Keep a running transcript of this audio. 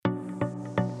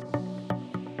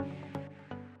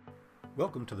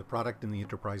Welcome to the Product in the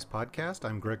Enterprise podcast.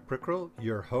 I'm Greg Prickrell,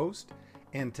 your host,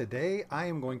 and today I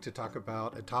am going to talk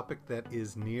about a topic that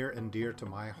is near and dear to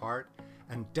my heart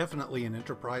and definitely an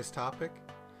enterprise topic,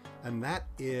 and that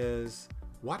is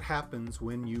what happens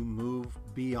when you move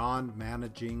beyond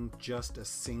managing just a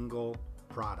single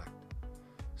product.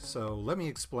 So let me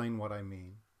explain what I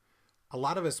mean. A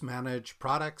lot of us manage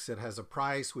products. It has a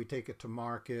price. We take it to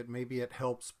market. Maybe it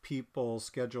helps people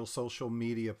schedule social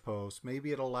media posts.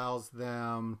 Maybe it allows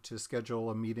them to schedule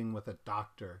a meeting with a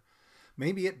doctor.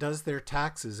 Maybe it does their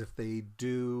taxes if they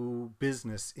do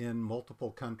business in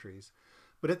multiple countries.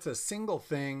 But it's a single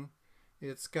thing.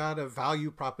 It's got a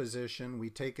value proposition. We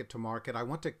take it to market. I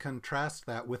want to contrast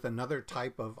that with another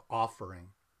type of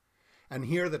offering. And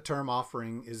here the term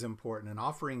offering is important. An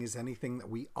offering is anything that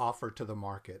we offer to the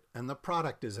market, and the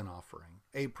product is an offering.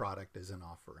 A product is an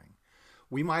offering.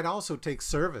 We might also take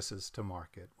services to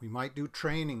market. We might do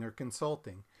training or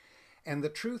consulting. And the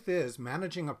truth is,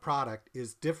 managing a product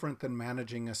is different than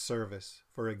managing a service.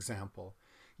 For example,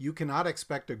 you cannot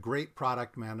expect a great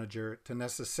product manager to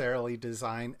necessarily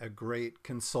design a great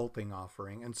consulting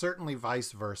offering, and certainly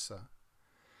vice versa.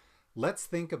 Let's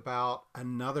think about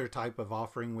another type of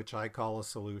offering, which I call a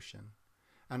solution.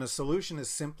 And a solution is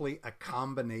simply a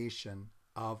combination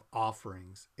of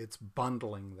offerings. It's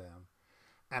bundling them.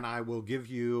 And I will give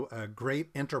you a great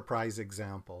enterprise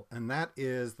example, and that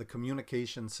is the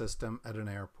communication system at an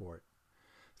airport.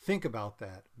 Think about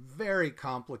that. Very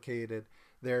complicated.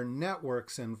 There are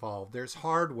networks involved. There's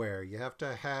hardware. You have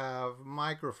to have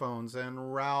microphones and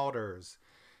routers.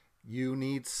 You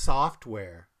need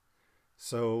software,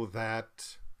 so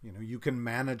that you can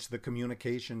manage the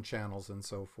communication channels and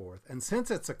so forth. And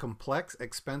since it's a complex,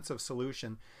 expensive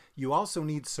solution, you also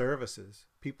need services,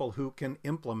 people who can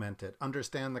implement it,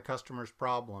 understand the customer's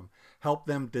problem, help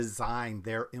them design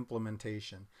their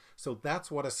implementation. So that's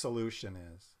what a solution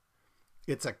is.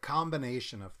 It's a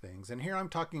combination of things. And here I'm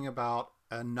talking about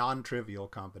a non-trivial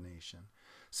combination.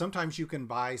 Sometimes you can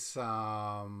buy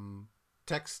some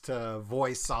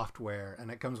text-to-voice software and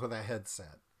it comes with a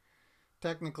headset.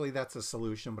 Technically, that's a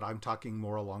solution, but I'm talking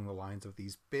more along the lines of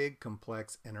these big,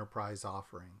 complex enterprise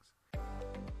offerings.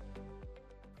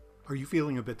 Are you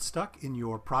feeling a bit stuck in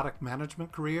your product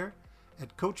management career?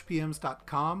 At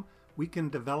CoachPMs.com, we can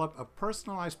develop a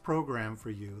personalized program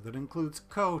for you that includes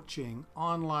coaching,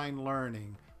 online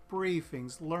learning,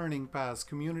 briefings, learning paths,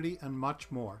 community, and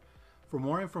much more. For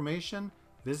more information,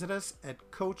 visit us at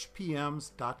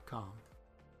CoachPMs.com.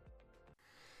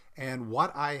 And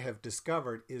what I have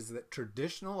discovered is that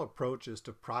traditional approaches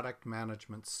to product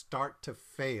management start to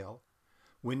fail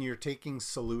when you're taking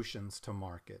solutions to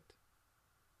market.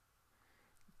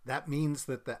 That means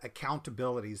that the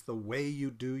accountabilities, the way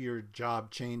you do your job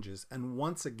changes. And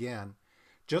once again,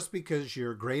 just because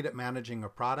you're great at managing a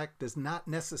product does not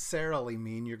necessarily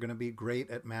mean you're going to be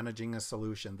great at managing a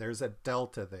solution. There's a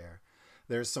delta there.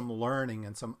 There's some learning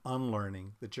and some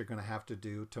unlearning that you're going to have to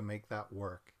do to make that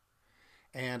work.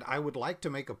 And I would like to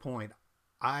make a point.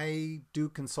 I do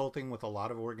consulting with a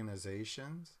lot of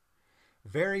organizations.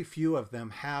 Very few of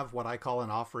them have what I call an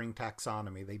offering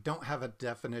taxonomy. They don't have a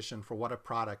definition for what a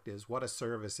product is, what a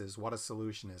service is, what a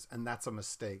solution is, and that's a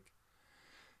mistake.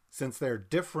 Since there are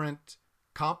different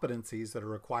competencies that are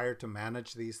required to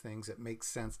manage these things, it makes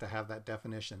sense to have that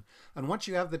definition. And once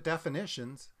you have the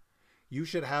definitions, you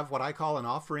should have what I call an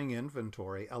offering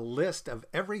inventory, a list of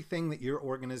everything that your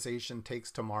organization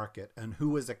takes to market and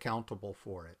who is accountable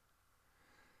for it.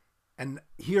 And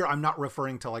here I'm not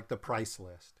referring to like the price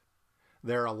list.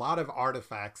 There are a lot of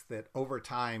artifacts that over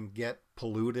time get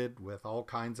polluted with all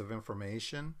kinds of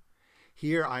information.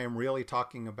 Here I am really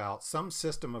talking about some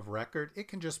system of record. It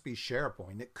can just be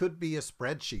SharePoint. It could be a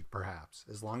spreadsheet perhaps,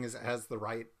 as long as it has the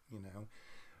right,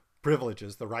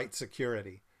 privileges, the right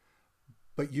security.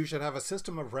 But you should have a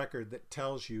system of record that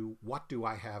tells you, what do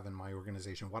I have in my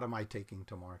organization? What am I taking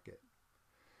to market?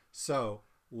 So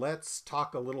let's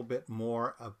talk a little bit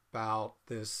more about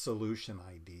this solution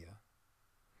idea.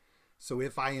 So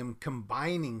if I am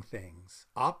combining things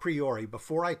a priori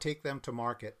before I take them to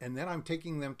market, and then I'm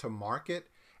taking them to market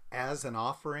as an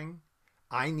offering,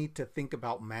 I need to think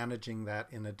about managing that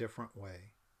in a different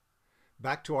way.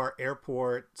 Back to our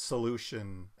airport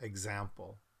solution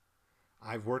example.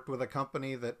 I've worked with a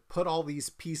company that put all these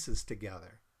pieces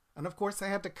together. And of course, they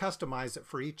had to customize it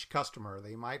for each customer.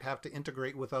 They might have to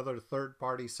integrate with other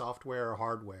third-party software or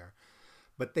hardware.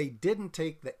 But they didn't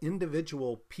take the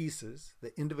individual pieces,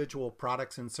 the individual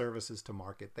products and services to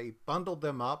market. They bundled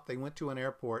them up. They went to an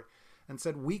airport and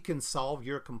said, we can solve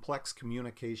your complex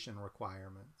communication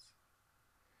requirements.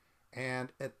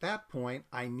 And at that point,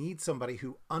 I need somebody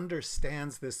who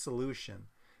understands this solution,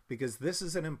 because this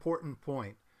is an important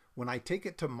point. When I take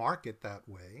it to market that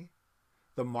way,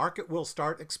 the market will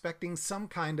start expecting some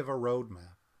kind of a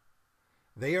roadmap.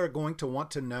 They are going to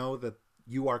want to know that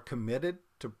you are committed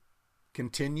to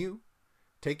continue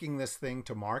taking this thing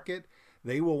to market.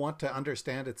 They will want to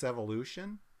understand its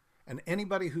evolution. And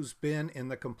anybody who's been in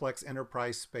the complex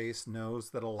enterprise space knows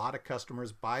that a lot of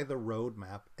customers buy the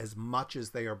roadmap as much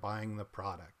as they are buying the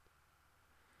product.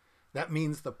 That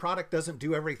means the product doesn't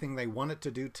do everything they want it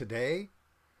to do today,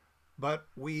 but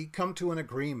we come to an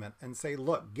agreement and say,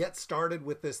 look, get started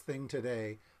with this thing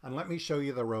today, and let me show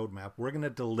you the roadmap. We're going to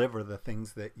deliver the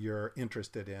things that you're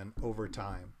interested in over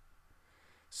time.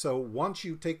 So once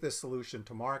you take this solution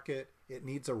to market, it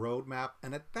needs a roadmap.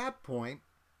 And at that point,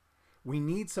 we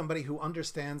need somebody who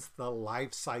understands the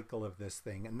life cycle of this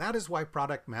thing. And that is why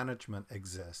product management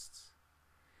exists.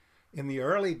 In the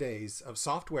early days of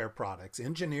software products,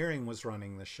 engineering was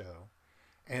running the show.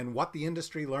 And what the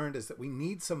industry learned is that we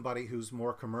need somebody who's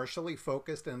more commercially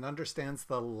focused and understands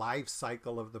the life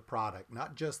cycle of the product,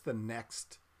 not just the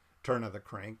next turn of the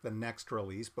crank, the next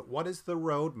release, but what is the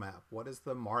roadmap? What is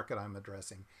the market I'm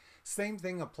addressing? Same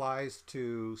thing applies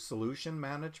to solution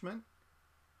management,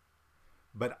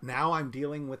 but now I'm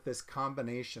dealing with this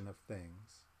combination of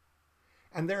things.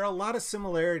 And there are a lot of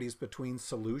similarities between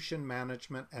solution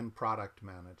management and product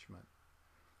management.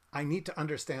 I need to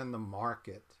understand the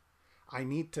market. I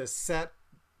need to set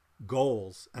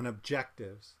goals and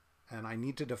objectives, and I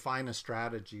need to define a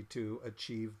strategy to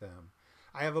achieve them.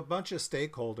 I have a bunch of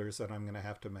stakeholders that I'm going to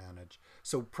have to manage.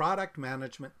 So product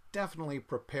management definitely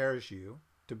prepares you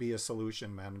to be a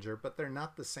solution manager, but they're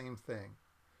not the same thing.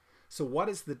 So what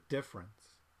is the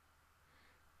difference?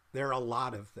 There are a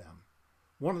lot of them.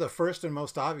 One of the first and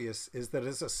most obvious is that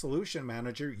as a solution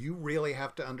manager, you really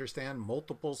have to understand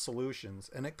multiple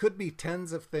solutions, and it could be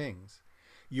tens of things.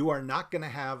 You are not going to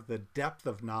have the depth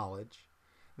of knowledge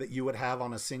that you would have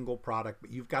on a single product,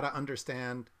 but you've got to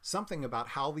understand something about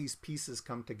how these pieces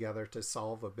come together to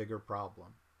solve a bigger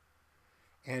problem.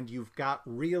 And you've got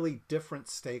really different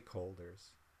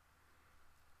stakeholders.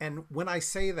 And when I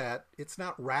say that, it's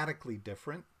not radically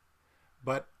different,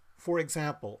 but for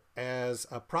example, as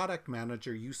a product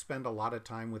manager, you spend a lot of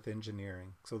time with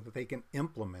engineering so that they can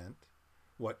implement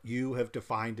what you have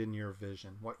defined in your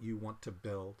vision, what you want to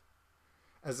build.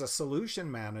 As a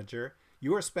solution manager,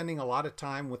 you are spending a lot of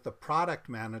time with the product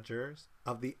managers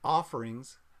of the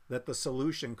offerings that the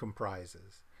solution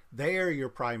comprises. They are your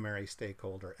primary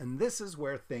stakeholder, and this is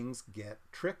where things get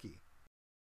tricky.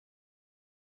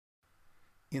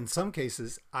 In some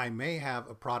cases, I may have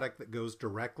a product that goes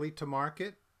directly to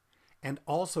market and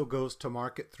also goes to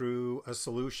market through a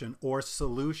solution or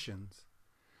solutions.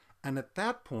 And at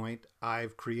that point,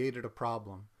 I've created a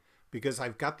problem because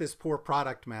I've got this poor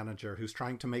product manager who's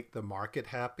trying to make the market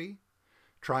happy,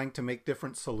 trying to make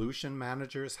different solution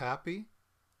managers happy.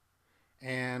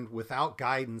 And without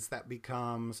guidance, that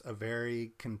becomes a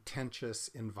very contentious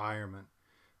environment,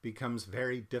 becomes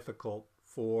very difficult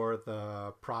for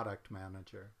the product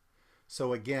manager.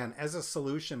 So again, as a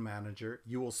solution manager,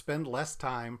 you will spend less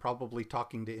time probably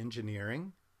talking to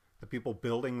engineering, the people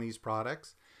building these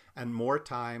products, and more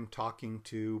time talking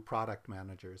to product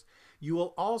managers. You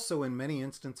will also, in many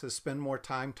instances, spend more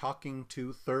time talking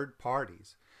to third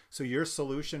parties. So your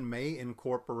solution may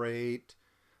incorporate,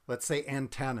 let's say,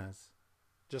 antennas,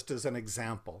 just as an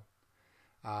example,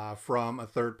 from a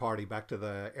third party, back to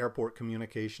the airport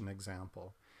communication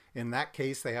example. In that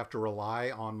case, they have to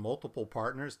rely on multiple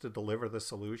partners to deliver the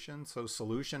solution. So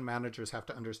solution managers have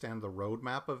to understand the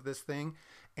roadmap of this thing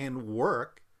and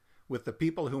work with the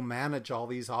people who manage all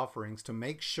these offerings to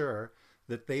make sure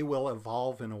that they will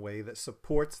evolve in a way that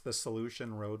supports the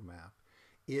solution roadmap.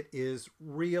 It is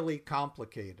really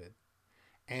complicated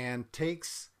and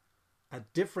takes a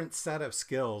different set of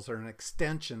skills or an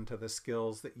extension to the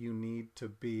skills that you need to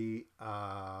be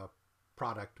a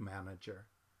product manager.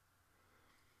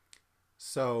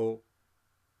 So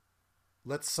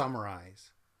let's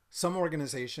summarize. Some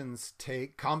organizations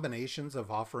take combinations of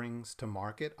offerings to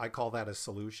market. I call that a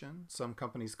solution. Some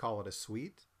companies call it a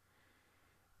suite.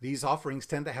 These offerings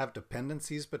tend to have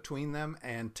dependencies between them,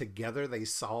 and together they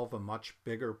solve a much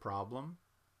bigger problem.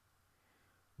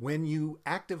 When you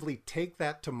actively take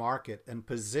that to market and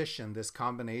position this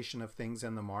combination of things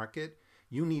in the market,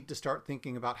 you need to start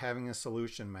thinking about having a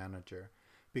solution manager,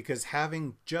 because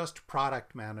having just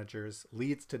product managers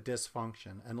leads to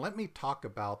dysfunction. And let me talk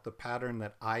about the pattern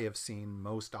that I have seen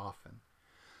most often.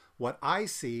 What I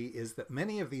see is that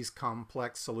many of these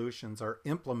complex solutions are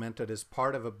implemented as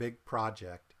part of a big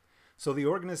project. So the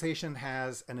organization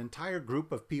has an entire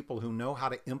group of people who know how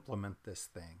to implement this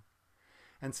thing.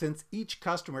 And since each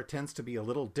customer tends to be a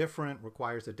little different,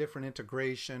 requires a different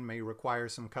integration, may require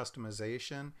some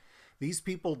customization, these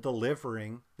people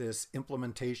delivering this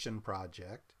implementation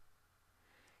project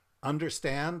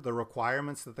understand the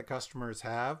requirements that the customers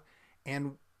have,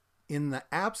 and in the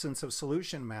absence of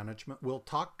solution management, will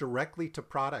talk directly to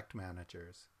product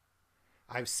managers.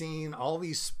 I've seen all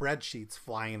these spreadsheets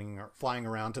flying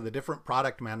around to the different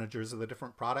product managers of the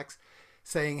different products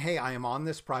saying, hey, I am on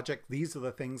this project. These are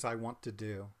the things I want to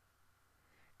do.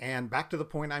 And back to the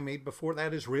point I made before,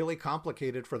 that is really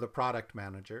complicated for the product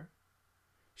manager.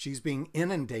 She's being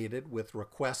inundated with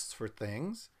requests for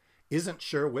things, isn't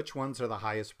sure which ones are the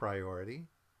highest priority.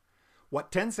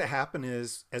 What tends to happen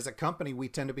is, as a company, we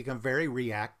tend to become very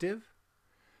reactive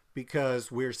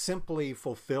because we're simply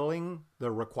fulfilling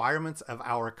the requirements of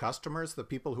our customers, the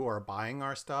people who are buying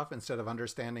our stuff, instead of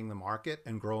understanding the market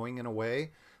and growing in a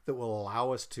way that will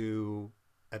allow us to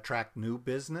attract new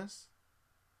business.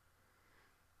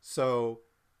 So,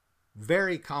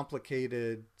 very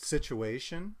complicated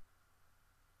situation.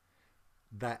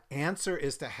 The answer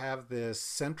is to have this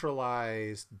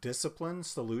centralized discipline,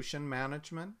 solution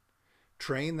management,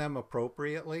 train them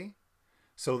appropriately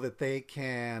so that they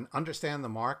can understand the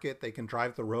market, they can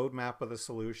drive the roadmap of the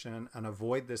solution, and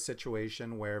avoid this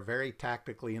situation where very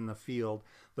tactically in the field,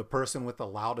 the person with the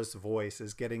loudest voice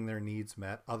is getting their needs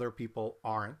met, other people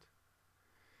aren't.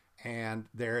 And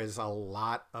there is a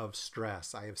lot of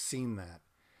stress. I have seen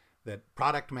that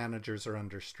product managers are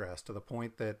under stress to the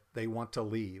point that they want to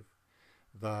leave.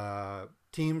 The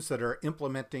teams that are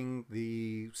implementing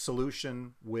the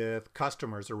solution with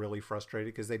customers are really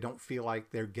frustrated because they don't feel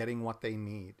like they're getting what they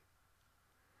need.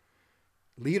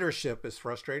 Leadership is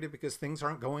frustrated because things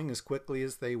aren't going as quickly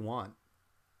as they want.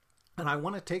 And I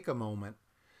want to take a moment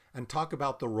and talk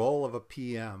about the role of a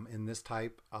PM in this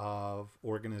type of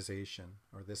organization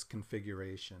or this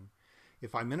configuration.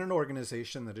 If I'm in an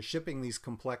organization that is shipping these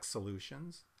complex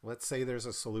solutions, let's say there's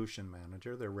a solution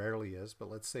manager, there rarely is, but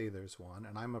let's say there's one,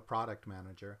 and I'm a product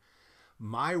manager,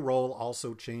 my role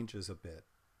also changes a bit,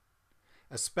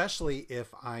 especially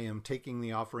if I am taking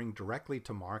the offering directly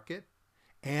to market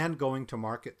and going to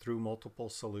market through multiple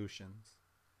solutions.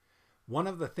 One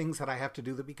of the things that I have to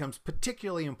do that becomes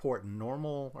particularly important,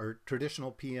 normal or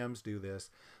traditional PMs do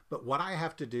this, but what I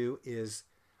have to do is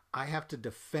I have to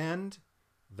defend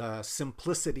the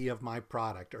simplicity of my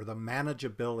product or the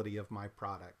manageability of my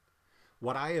product.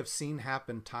 What I have seen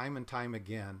happen time and time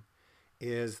again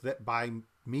is that by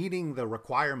meeting the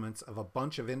requirements of a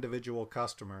bunch of individual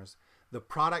customers, the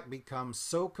product becomes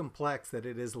so complex that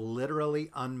it is literally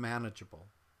unmanageable.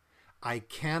 I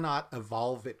cannot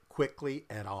evolve it quickly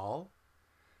at all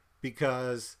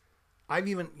because I've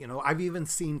even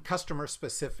seen customer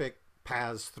specific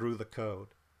paths through the code.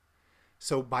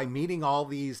 So by meeting all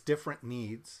these different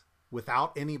needs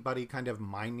without anybody kind of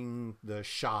minding the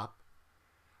shop,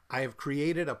 I have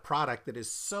created a product that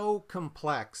is so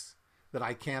complex that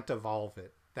I can't evolve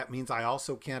it. That means I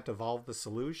also can't evolve the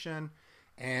solution,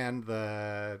 and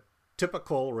the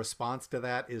typical response to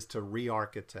that is to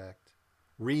re-architect,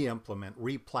 re-implement,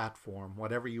 re-platform,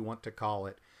 whatever you want to call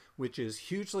it, which is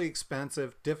hugely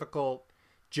expensive, difficult,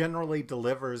 generally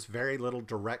delivers very little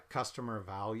direct customer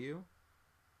value.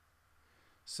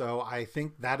 So I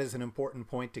think that is an important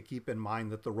point to keep in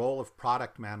mind, that the role of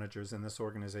product managers in this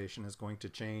organization is going to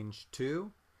change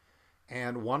too.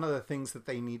 And one of the things that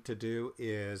they need to do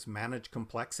is manage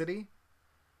complexity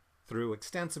through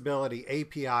extensibility,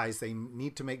 APIs. They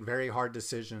need to make very hard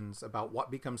decisions about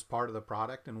what becomes part of the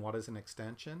product and what is an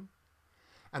extension.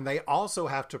 And they also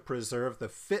have to preserve the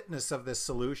fitness of this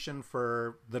solution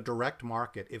for the direct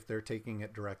market if they're taking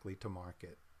it directly to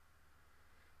market.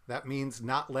 That means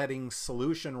not letting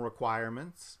solution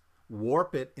requirements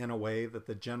warp it in a way that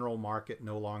the general market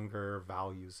no longer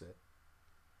values it.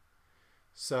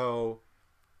 So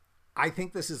I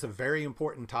think this is a very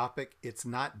important topic. It's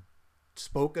not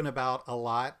spoken about a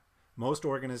lot. Most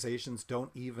organizations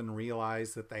don't even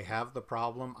realize that they have the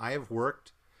problem. I have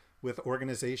worked with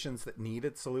organizations that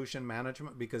needed solution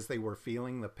management because they were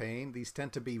feeling the pain. These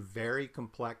tend to be very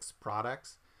complex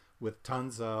products with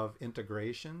tons of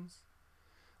integrations.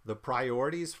 The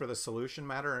priorities for the solution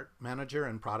manager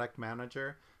and product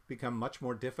manager become much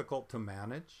more difficult to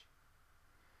manage.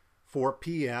 For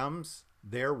PMs,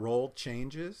 their role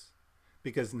changes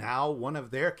because now one of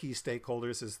their key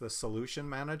stakeholders is the solution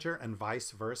manager and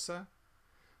vice versa.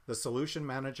 The solution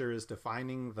manager is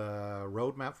defining the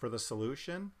roadmap for the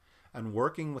solution and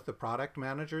working with the product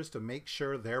managers to make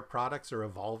sure their products are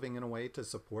evolving in a way to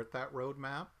support that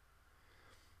roadmap.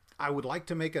 I would like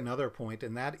to make another point,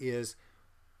 and that is,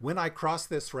 when I cross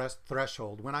this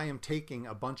threshold, when I am taking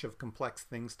a bunch of complex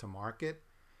things to market,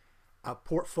 A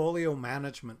portfolio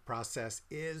management process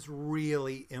is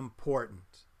really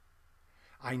important.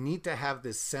 I need to have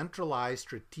this centralized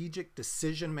strategic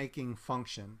decision-making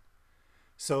function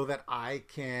so that I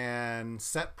can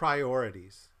set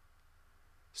priorities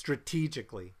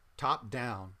strategically, top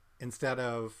down, instead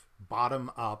of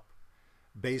bottom up,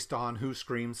 based on who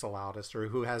screams the loudest or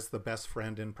who has the best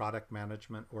friend in product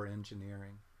management or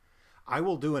engineering. I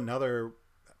will do another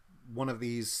one of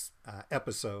these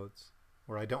episodes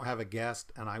where I don't have a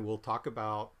guest and I will talk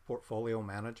about portfolio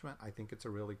management. I think it's a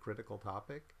really critical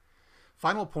topic.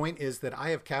 Final point is that I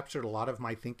have captured a lot of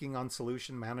my thinking on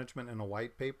solution management in a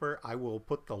white paper. I will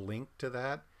put the link to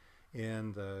that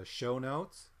in the show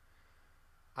notes.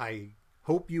 I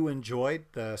hope you enjoyed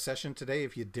the session today.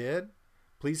 If you did,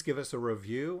 please give us a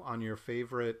review on your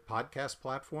favorite podcast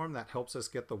platform. That helps us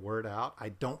get the word out. I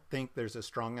don't think there's a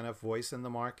strong enough voice in the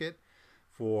market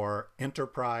for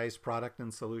enterprise product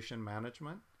and solution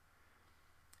management.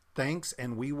 Thanks,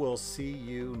 and we will see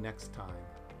you next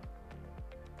time.